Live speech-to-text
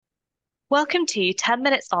Welcome to 10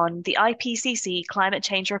 Minutes On, the IPCC Climate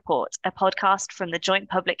Change Report, a podcast from the Joint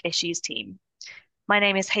Public Issues team. My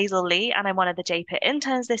name is Hazel Lee, and I'm one of the JPIT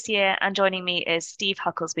interns this year, and joining me is Steve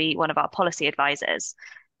Hucklesby, one of our policy advisors.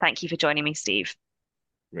 Thank you for joining me, Steve.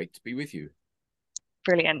 Great to be with you.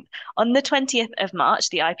 Brilliant. On the 20th of March,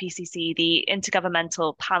 the IPCC, the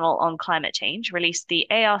Intergovernmental Panel on Climate Change, released the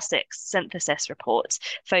AR6 synthesis report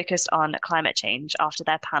focused on climate change after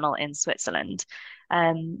their panel in Switzerland.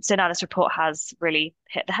 So now this report has really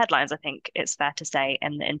hit the headlines, I think it's fair to say,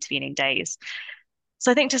 in the intervening days.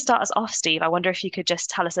 So I think to start us off, Steve, I wonder if you could just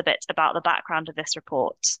tell us a bit about the background of this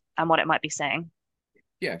report and what it might be saying.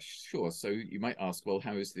 Yeah, sure. So you might ask, well,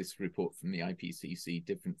 how is this report from the IPCC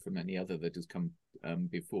different from any other that has come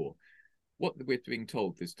before? What we're being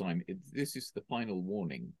told this time, this is the final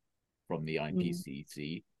warning from the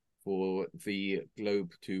IPCC for the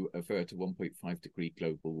globe to avert a 1.5-degree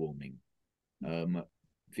global warming.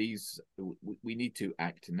 We need to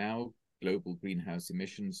act now. Global greenhouse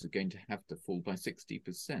emissions are going to have to fall by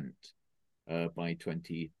 60% by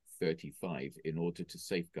 2035 in order to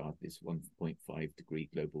safeguard this 1.5-degree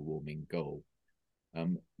global warming goal.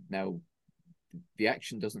 Now, the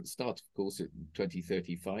action doesn't start, of course, at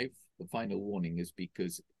 2035. The final warning is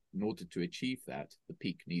because in order to achieve that, the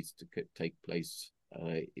peak needs to take place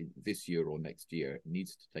this year or next year. It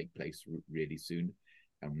needs to take place really soon.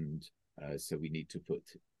 And so we need to put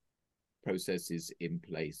processes in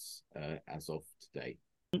place as of today.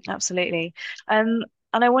 Absolutely. And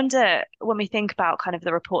I wonder when we think about kind of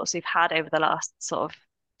the reports we've had over the last sort of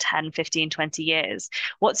 10, 15, 20 years,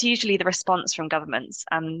 what's usually the response from governments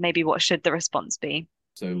and maybe what should the response be?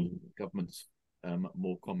 So governments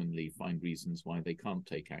more commonly find reasons why they can't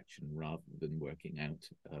take action rather than working out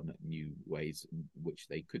new ways in which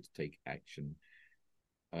they could take action.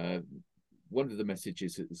 One of the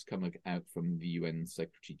messages that has come out from the UN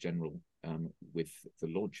Secretary General with the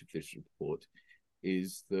launch of this report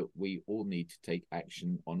is that we all need to take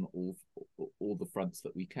action on all the fronts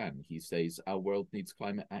that we can. He says our world needs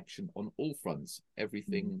climate action on all fronts,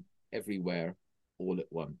 everything, everywhere, all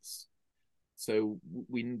at once. So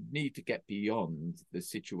we need to get beyond the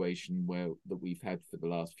situation that we've had for the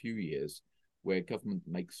last few years, where government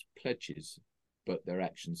makes pledges, but their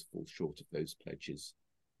actions fall short of those pledges.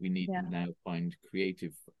 We need to now find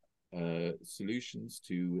creative solutions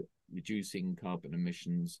to reducing carbon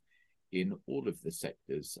emissions in all of the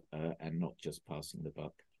sectors and not just passing the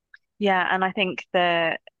buck. Yeah, and I think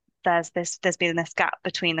there's been this gap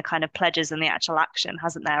between the kind of pledges and the actual action,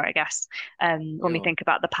 hasn't there, I guess, when we think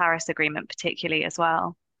about the Paris Agreement particularly as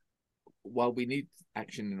well. While we need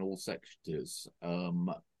action in all sectors,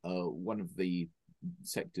 one of the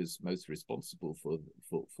sectors most responsible for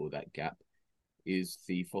that gap is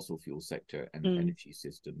the fossil fuel sector and energy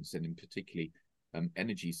systems, and in particularly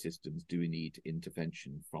energy systems do need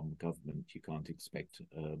intervention from government. You can't expect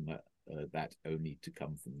that only to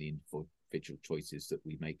come from the individual choices that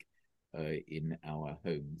we make in our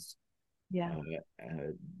homes.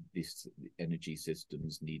 This energy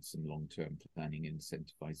systems need some long-term planning,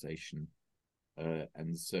 incentivization,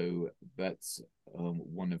 and so that's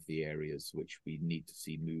one of the areas which we need to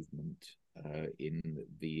see movement in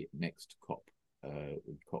the next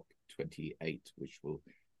COP28, which will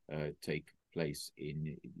take place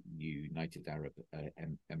in United Arab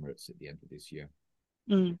Emirates at the end of this year.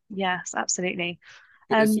 Yes, absolutely.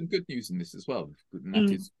 But there's some good news in this as well, and that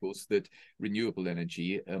is, of course, that renewable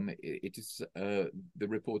energy, it is the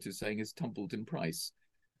report is saying, is tumbled in price.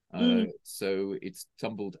 So it's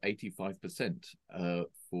tumbled 85%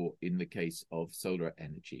 in the case of solar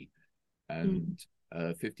energy, and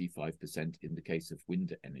 55% in the case of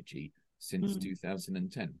wind energy since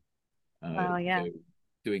 2010. Wow, yeah. So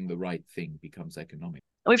doing the right thing becomes economic.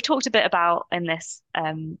 We've talked a bit about in this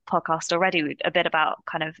podcast already, a bit about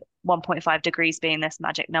kind of 1.5 degrees being this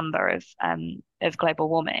magic number of global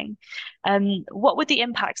warming. What would the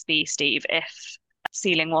impacts be, Steve, if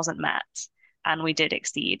ceiling wasn't met and we did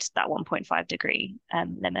exceed that 1.5 degree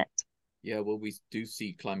limit? Yeah, well, we do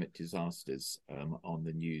see climate disasters on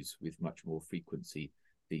the news with much more frequency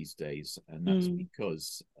these days, and that's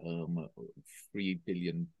because 3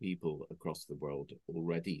 billion people across the world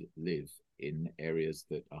already live in areas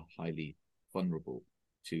that are highly vulnerable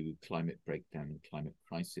to climate breakdown and climate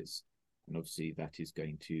crisis. And obviously that is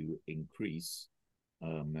going to increase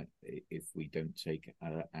if we don't take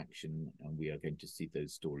action, and we are going to see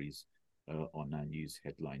those stories on our news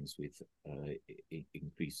headlines with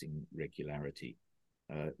increasing regularity.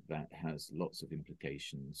 That has lots of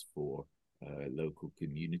implications for local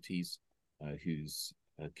communities, whose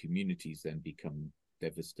communities then become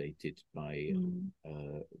devastated by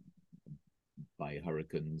by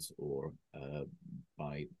hurricanes or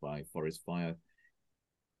by forest fire.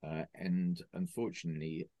 And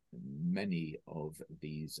unfortunately, many of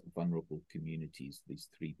these vulnerable communities, these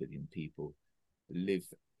 3 billion people, live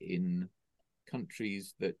in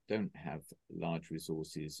countries that don't have large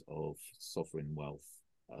resources of sovereign wealth,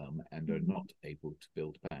 and are not able to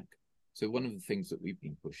build back. So one of the things that we've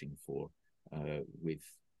been pushing for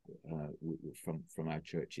from our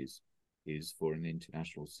churches is for an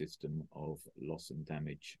international system of loss and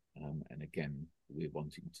damage. And again, we're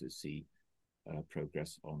wanting to see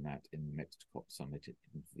progress on that in the next COP summit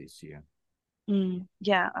this year.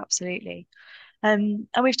 Yeah, absolutely. And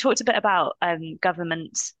we've talked a bit about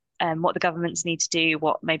government, what the governments need to do,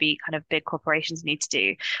 what maybe kind of big corporations need to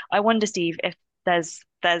do. I wonder, Steve, if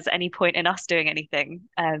there's any point in us doing anything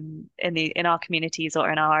in our communities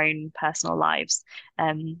or in our own personal lives,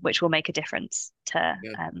 which will make a difference to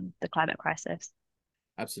Yeah, the climate crisis.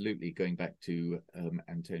 absolutely. Going back to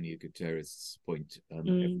Antonio Guterres' point,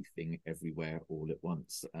 everything, everywhere, all at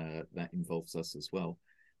once, that involves us as well.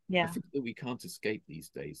 I Yeah. think that we can't escape these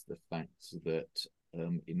days the fact that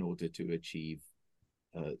in order to achieve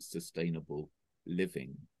sustainable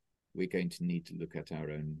living, we're going to need to look at our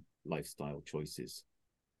own lifestyle choices.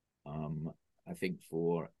 I think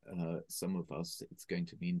for some of us, it's going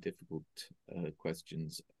to mean difficult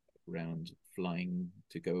questions around flying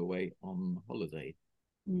to go away on holiday.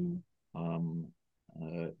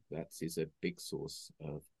 That is a big source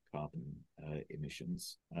of carbon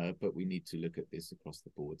emissions, but we need to look at this across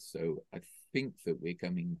the board. So I think that we're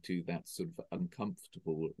coming to that sort of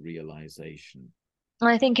uncomfortable realization.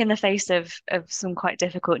 I think in the face of some quite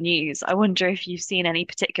difficult news, I wonder if you've seen any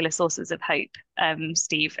particular sources of hope,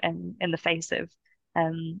 Steve, in the face of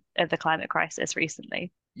the climate crisis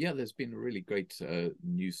recently. Yeah, there's been a really great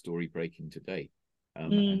news story breaking today.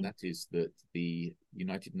 And Mm, that is that the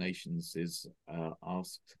United Nations has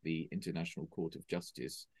asked the International Court of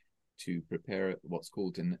Justice to prepare what's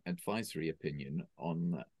called an advisory opinion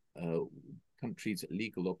on countries'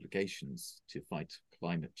 legal obligations to fight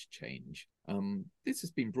climate change. This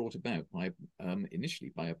has been brought about by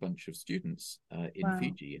initially by a bunch of students in wow.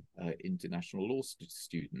 Fiji, international law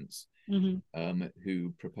students, Hmm.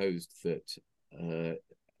 who proposed that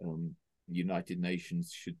United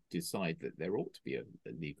Nations should decide that there ought to be a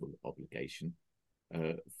legal obligation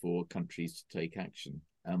for countries to take action.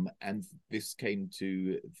 And this came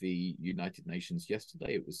to the United Nations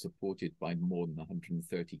yesterday. It was supported by more than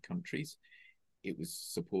 130 countries. It was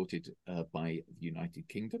supported by the United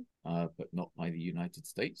Kingdom, but not by the United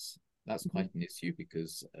States. That's quite an issue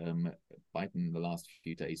because Biden in the last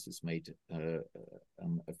few days has made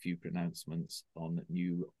a few pronouncements on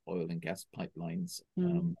new oil and gas pipelines,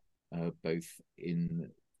 both in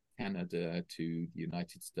Canada to the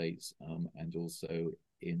United States, and also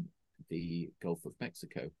in the Gulf of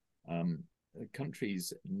Mexico.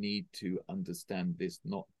 Countries need to understand this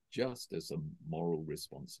not just as a moral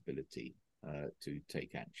responsibility to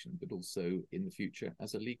take action, but also in the future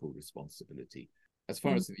as a legal responsibility. As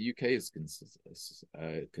far as the UK is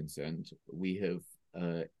concerned, we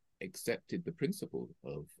have accepted the principle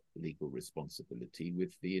of legal responsibility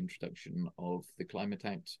with the introduction of the Climate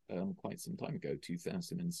Act quite some time ago,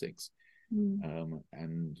 2006.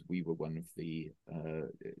 And we were one of the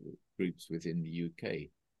groups within the UK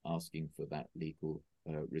asking for that legal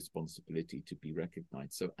responsibility to be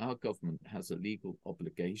recognised. So our government has a legal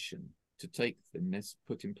obligation to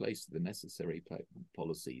put in place the necessary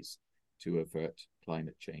policies to avert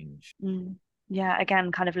climate change. Yeah,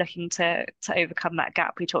 again, kind of looking to overcome that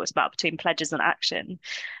gap we talked about between pledges and action.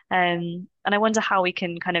 And I wonder how we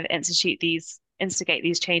can kind of instigate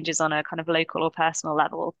these changes on a kind of local or personal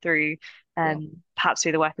level through Yeah. perhaps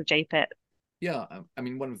through the work of JPIT. Yeah, I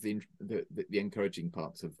mean, one of the encouraging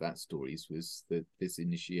parts of that stories was that this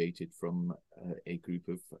initiated from a group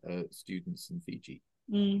of students in Fiji,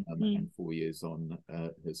 and 4 years on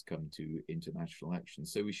has come to international action.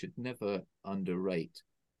 So we should never underrate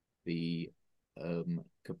the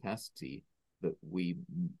capacity that we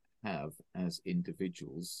have as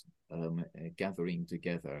individuals gathering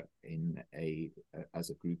together as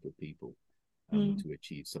a group of people to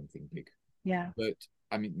achieve something big. Yeah. But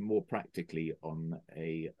I mean, more practically on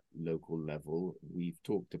a local level, we've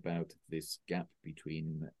talked about this gap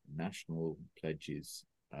between national pledges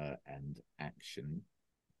and action.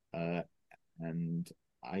 And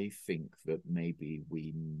I think that maybe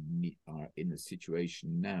we are in a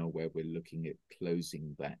situation now where we're looking at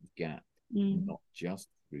closing that gap, not just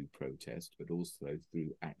through protest, but also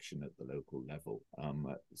through action at the local level.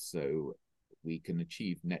 So we can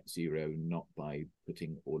achieve net zero not by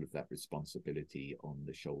putting all of that responsibility on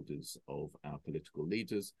the shoulders of our political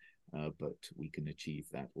leaders, but we can achieve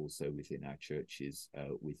that also within our churches,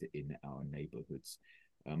 within our neighborhoods.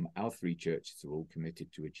 Our 3 churches are all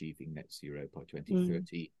committed to achieving net zero by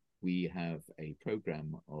 2030. We have a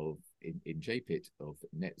program in JPIT of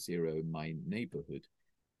Net Zero My Neighborhood,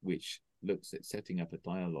 which looks at setting up a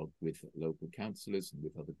dialogue with local councillors and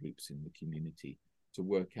with other groups in the community to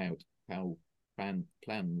work out how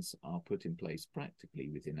plans are put in place practically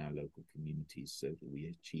within our local communities so that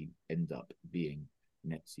we end up being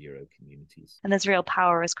net zero communities. And there's real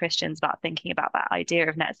power as Christians about thinking about that idea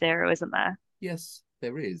of net zero, isn't there? Yes,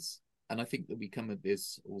 there is. And I think that we come at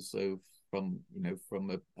this also from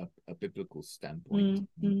a biblical standpoint,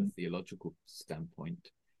 a theological standpoint.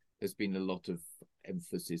 There's been a lot of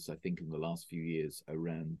emphasis, I think, in the last few years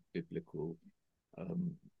around biblical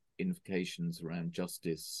invocations around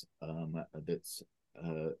justice that's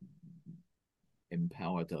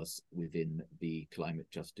empowered us within the climate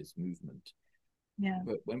justice movement. Yeah.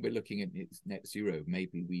 But when we're looking at net zero,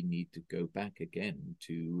 maybe we need to go back again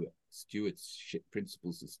to stewardship,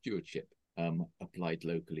 principles of stewardship applied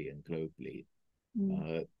locally and globally,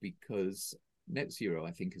 because net zero,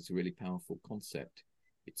 I think, is a really powerful concept.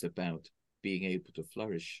 It's about being able to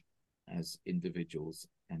flourish as individuals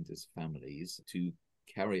and as families to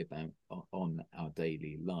carry about on our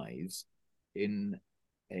daily lives in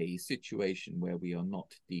a situation where we are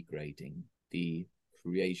not degrading the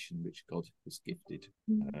creation which God has gifted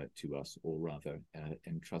to us, or rather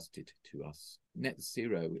entrusted to us. Net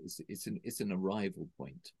zero is an arrival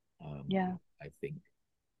point, I think,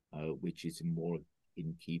 which is more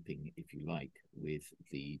in keeping, if you like, with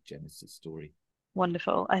the Genesis story.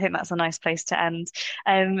 Wonderful. I think that's a nice place to end.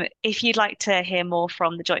 If you'd like to hear more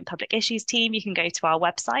from the Joint Public Issues team, you can go to our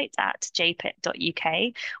website at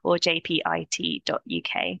jpit.uk or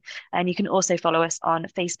jpit.uk. And you can also follow us on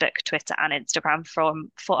Facebook, Twitter, and Instagram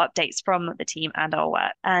for updates from the team and our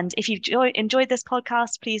work. And if you've enjoyed this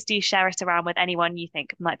podcast, please do share it around with anyone you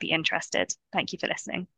think might be interested. Thank you for listening.